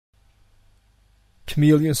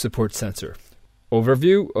Chameleon Support Center.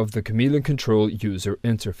 Overview of the Chameleon Control User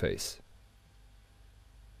Interface.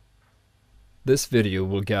 This video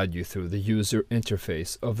will guide you through the user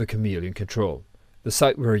interface of the Chameleon Control, the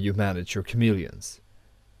site where you manage your chameleons.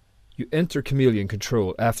 You enter Chameleon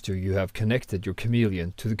Control after you have connected your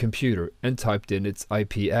chameleon to the computer and typed in its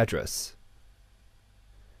IP address.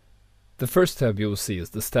 The first tab you will see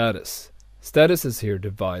is the status. Status is here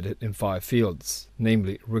divided in 5 fields,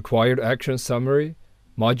 namely Required Action Summary,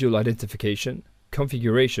 Module Identification,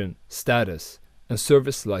 Configuration, Status, and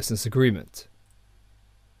Service License Agreement.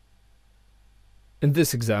 In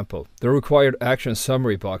this example, the Required Action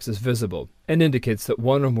Summary box is visible and indicates that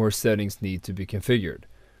one or more settings need to be configured.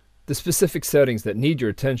 The specific settings that need your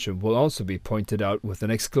attention will also be pointed out with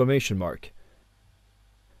an exclamation mark.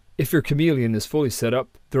 If your chameleon is fully set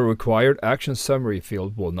up, the Required Action Summary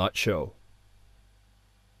field will not show.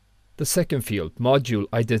 The second field, Module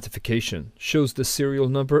Identification, shows the serial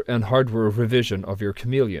number and hardware revision of your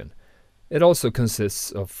chameleon. It also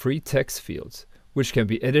consists of free text fields, which can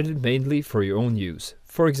be edited mainly for your own use.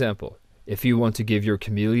 For example, if you want to give your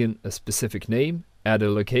chameleon a specific name, add a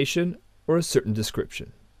location, or a certain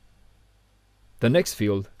description. The next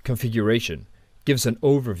field, Configuration, gives an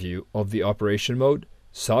overview of the operation mode,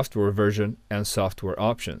 software version, and software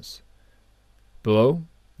options. Below,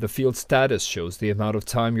 the field Status shows the amount of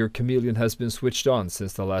time your chameleon has been switched on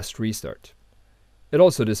since the last restart. It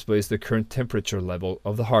also displays the current temperature level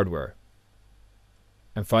of the hardware.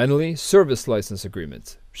 And finally, Service License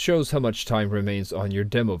Agreement shows how much time remains on your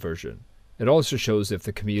demo version. It also shows if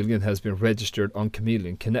the chameleon has been registered on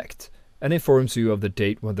Chameleon Connect and informs you of the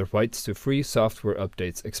date when the rights to free software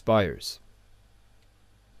updates expires.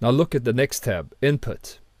 Now look at the next tab,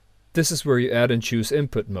 Input. This is where you add and choose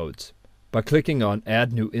input modes. By clicking on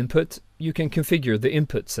Add New Input, you can configure the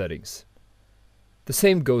input settings. The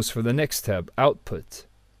same goes for the next tab, Output.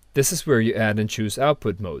 This is where you add and choose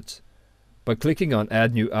output modes. By clicking on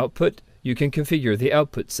Add New Output, you can configure the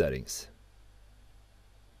output settings.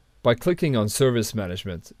 By clicking on Service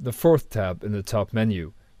Management, the 4th tab in the top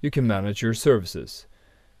menu, you can manage your services.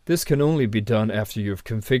 This can only be done after you've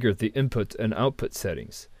configured the input and output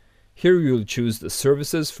settings. Here you will choose the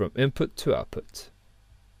services from input to output.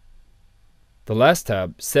 The last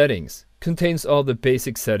tab, Settings, contains all the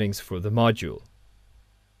basic settings for the module.